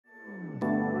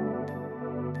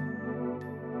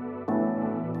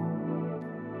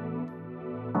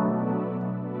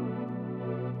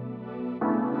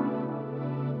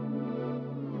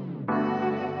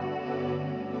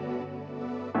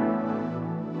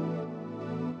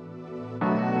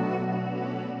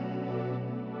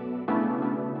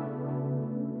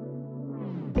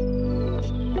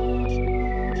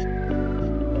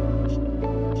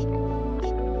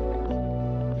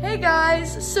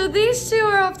guys, so these two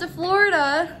are off to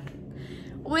Florida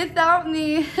without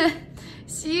me.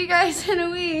 See you guys in a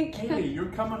week. Hey, you're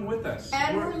coming with us.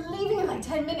 And we're leaving in like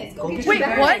 10 minutes. Go get Wait,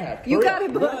 your what? bag. You got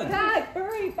it Back,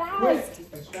 hurry, fast.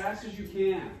 As fast as you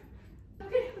can.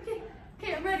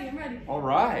 Okay, I'm ready. All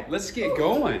right, let's get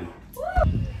going.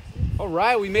 All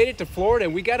right, we made it to Florida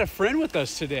and we got a friend with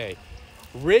us today.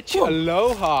 Rich,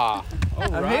 aloha.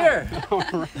 I'm here. All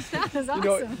right. That was awesome. You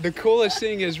know, the coolest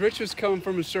thing is Rich was coming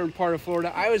from a certain part of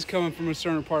Florida. I was coming from a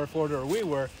certain part of Florida, or we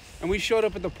were, and we showed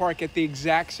up at the park at the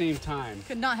exact same time.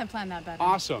 Could not have planned that better.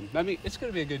 Awesome. I mean, it's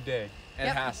going to be a good day. It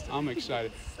has to. I'm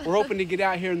excited. We're hoping to get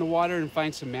out here in the water and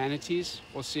find some manatees.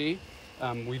 We'll see.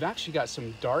 We've actually got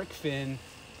some dark fin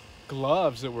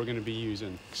gloves that we're going to be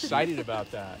using. Excited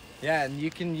about that. Yeah, and you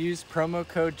can use promo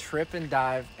code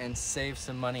TripNdive and save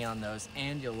some money on those,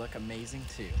 and you'll look amazing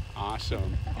too.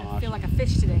 Awesome. I feel like a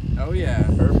fish today. Oh yeah.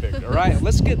 Perfect. All right,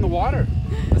 let's get in the water.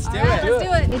 Let's do it. Let's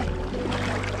do it.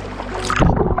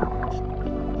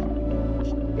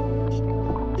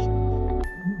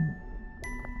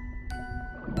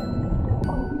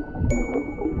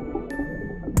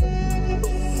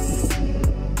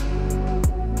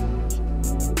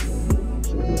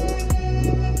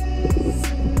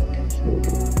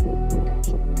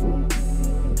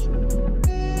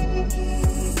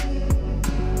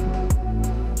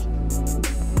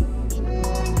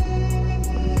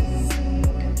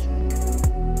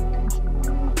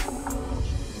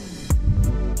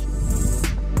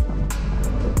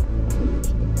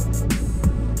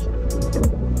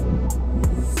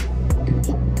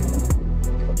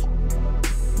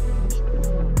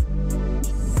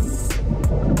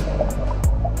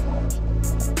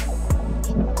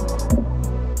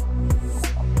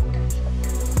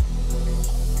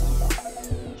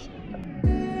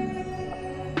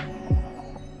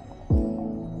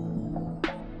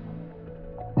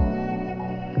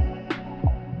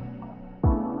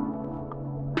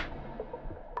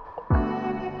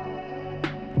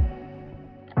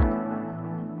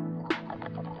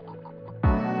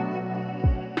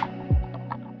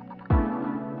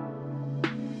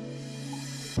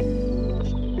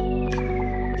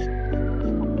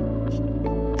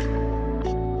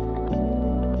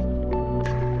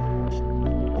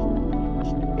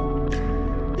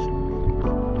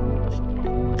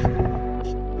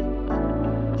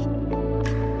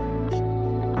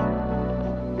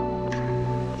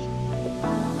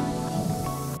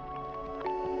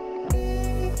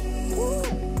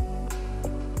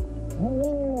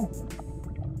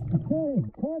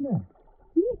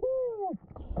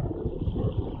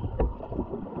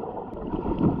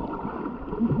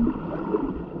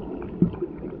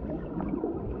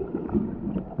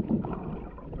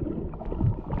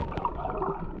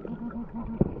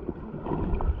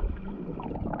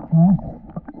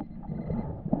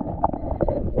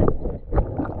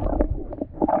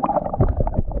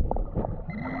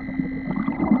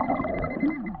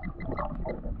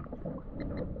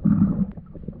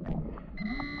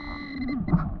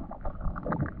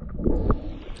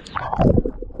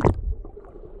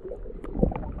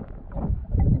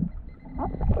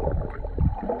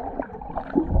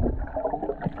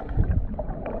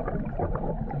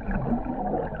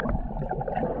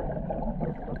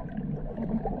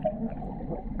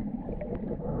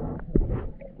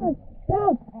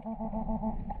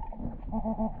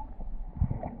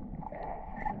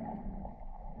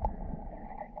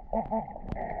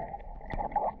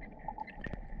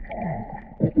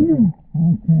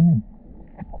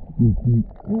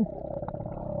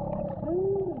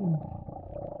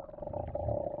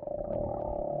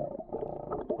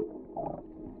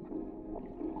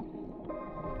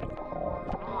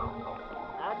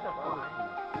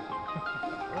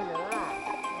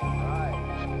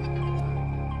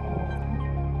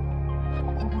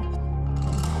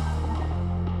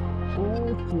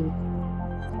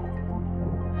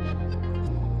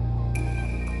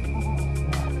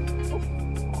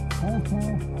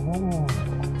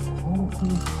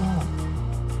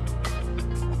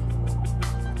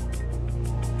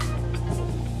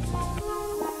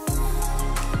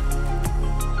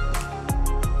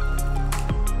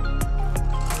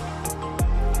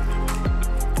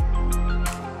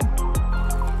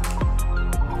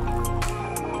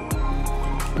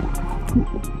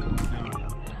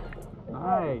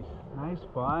 Nice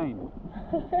find.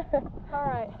 All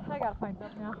right, I gotta find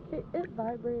something now. It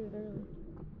vibrated earlier.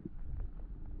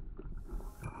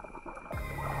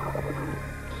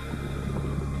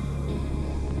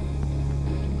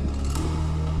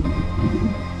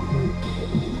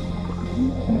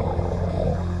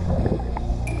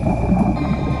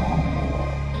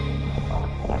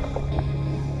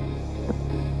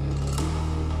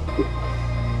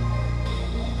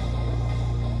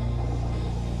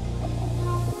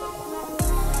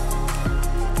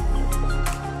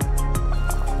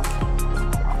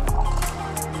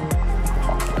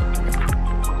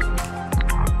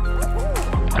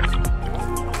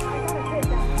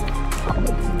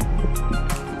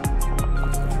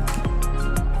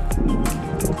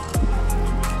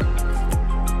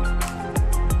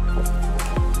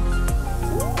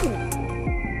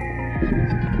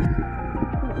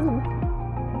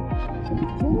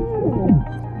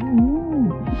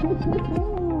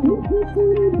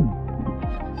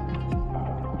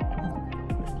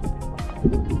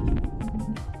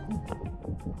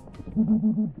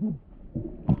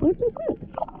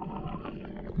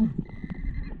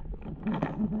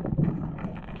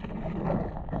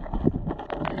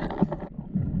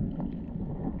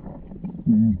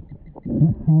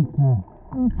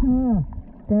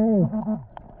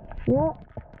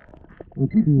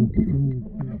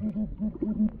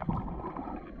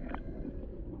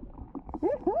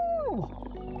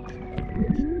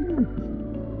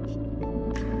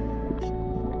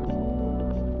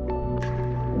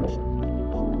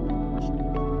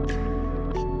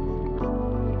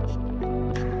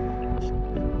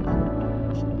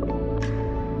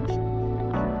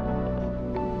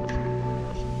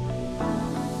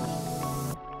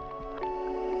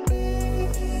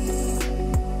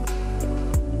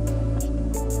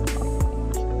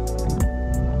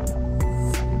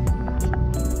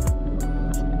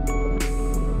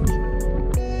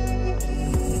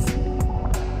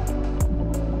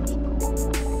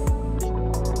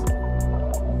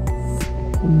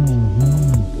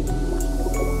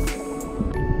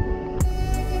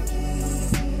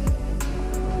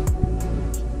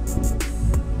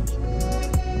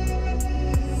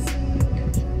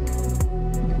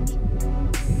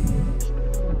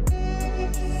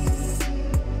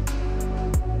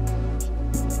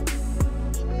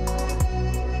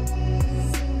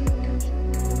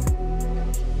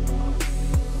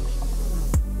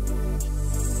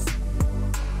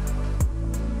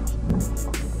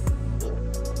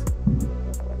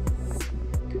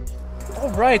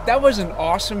 Right, that was an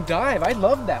awesome dive. I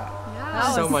love that.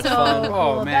 Yeah. So much fun. Oh,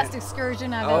 Cool. man. Best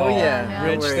excursion I've Oh, ever yeah. done.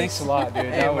 Rich, worries. thanks a lot, dude.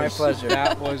 Hey, my pleasure.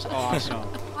 That was awesome.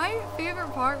 My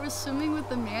favorite part was swimming with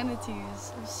the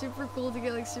manatees. It was super cool to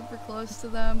get like super close to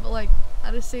them, but like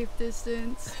at a safe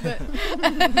distance. But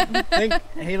I think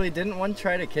Hailee, didn't one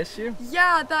try to kiss you?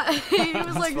 yeah, that he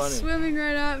was like funny. swimming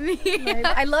right at me.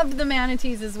 I loved the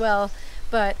manatees as well,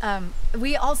 but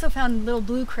we also found little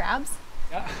blue crabs.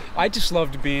 I just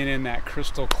loved being in that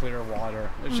crystal clear water.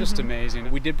 It was just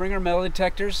amazing. We did bring our metal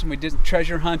detectors and we did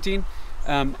treasure hunting.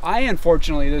 I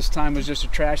unfortunately this time was just a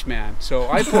trash man, so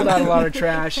I pulled out a lot of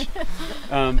trash.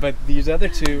 But these other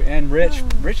two and Rich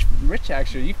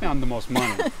actually, you found the most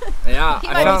money. Yeah, He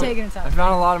might have taken his I time.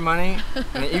 found a lot of money,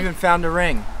 and I even found a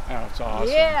ring. Oh, it's awesome.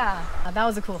 Yeah, that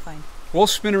was a cool find. We'll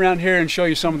spin around here and show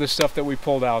you some of the stuff that we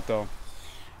pulled out though.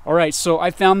 All right, so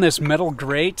I found this metal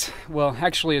grate. Well,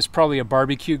 actually it's probably a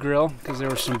barbecue grill because there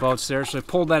were some boats there. So I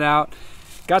pulled that out,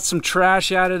 got some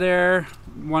trash out of there.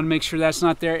 Want to make sure that's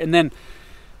not there. And then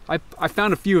I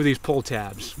found a few of these pull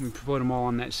tabs. We put them all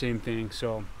on that same thing.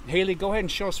 So Hailee, go ahead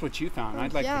and show us what you found.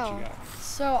 I'd like what you got.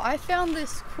 So I found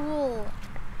this cool,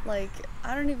 like,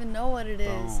 I don't even know what it is.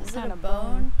 Bone. Is it Kinda a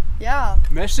bone? Yeah.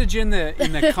 Message in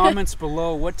the comments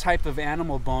below what type of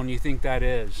animal bone you think that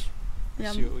is.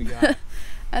 Let's see what we got.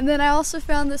 And then I also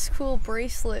found this cool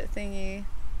bracelet thingy.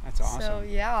 That's awesome. So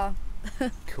yeah.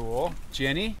 Cool.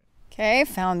 Jenny? Okay,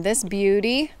 found this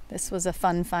beauty. This was a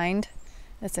fun find.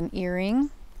 That's an earring.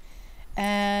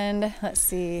 And let's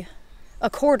see, a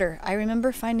quarter. I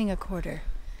remember finding a quarter.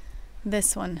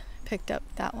 This one, picked up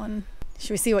that one. Should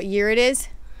we see what year it is?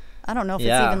 I don't know if it's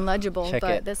even legible, check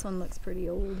but it. this one looks pretty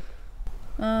old.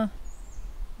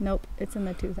 Nope, it's in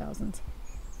the 2000s.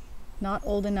 Not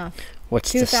old enough.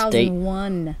 What's the state?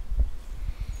 2001.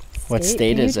 What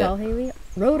state Can is you it? tell, Hailee?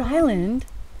 Rhode Island.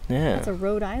 Yeah, That's a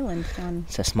Rhode Island one.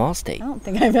 it's a small state. I don't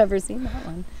think I've ever seen that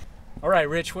one. All right,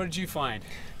 Rich, what did you find?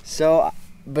 So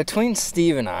between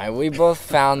Steve and I, we both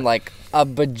found like a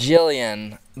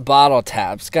bajillion bottle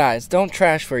tabs. Guys, don't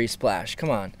trash where you splash. Come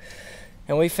on.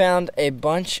 And we found a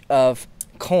bunch of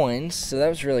coins, so that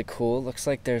was really cool. Looks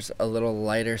like there's a little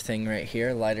lighter thing right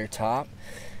here, lighter top.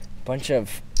 A bunch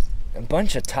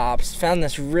of tops. Found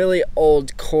this really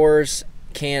old Coors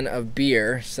can of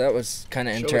beer, so that was kind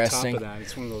of interesting. Show the top of that.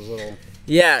 It's one of those little...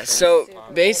 Yeah, so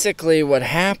basically what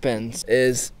happens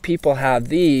is people have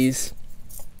these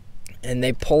and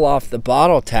they pull off the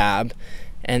bottle tab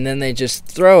and then they just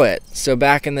throw it. So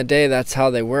back in the day that's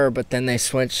how they were, but then they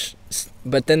switched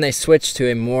but then they switched to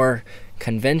a more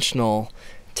conventional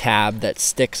tab that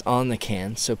sticks on the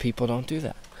can, so people don't do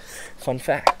that. Fun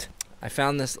fact. I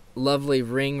found this lovely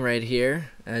ring right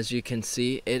here. As you can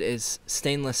see, it is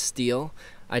stainless steel.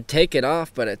 I'd take it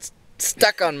off, but it's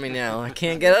stuck on me now. I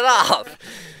can't get it off.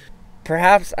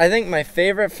 Perhaps, I think my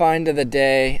favorite find of the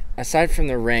day, aside from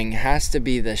the ring, has to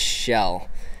be the shell.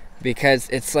 Because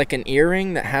it's like an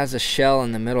earring that has a shell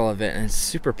in the middle of it, and it's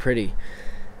super pretty.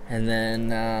 And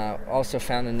then also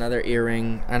found another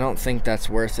earring. I don't think that's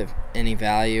worth any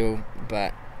value,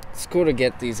 but it's cool to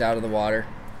get these out of the water.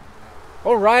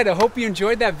 Alright, I hope you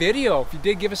enjoyed that video. If you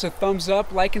did, give us a thumbs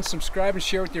up, like and subscribe and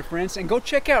share with your friends. And go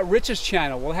check out Rich's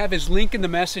channel. We'll have his link in the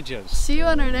messages. See you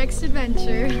on our next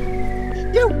adventure.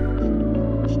 You.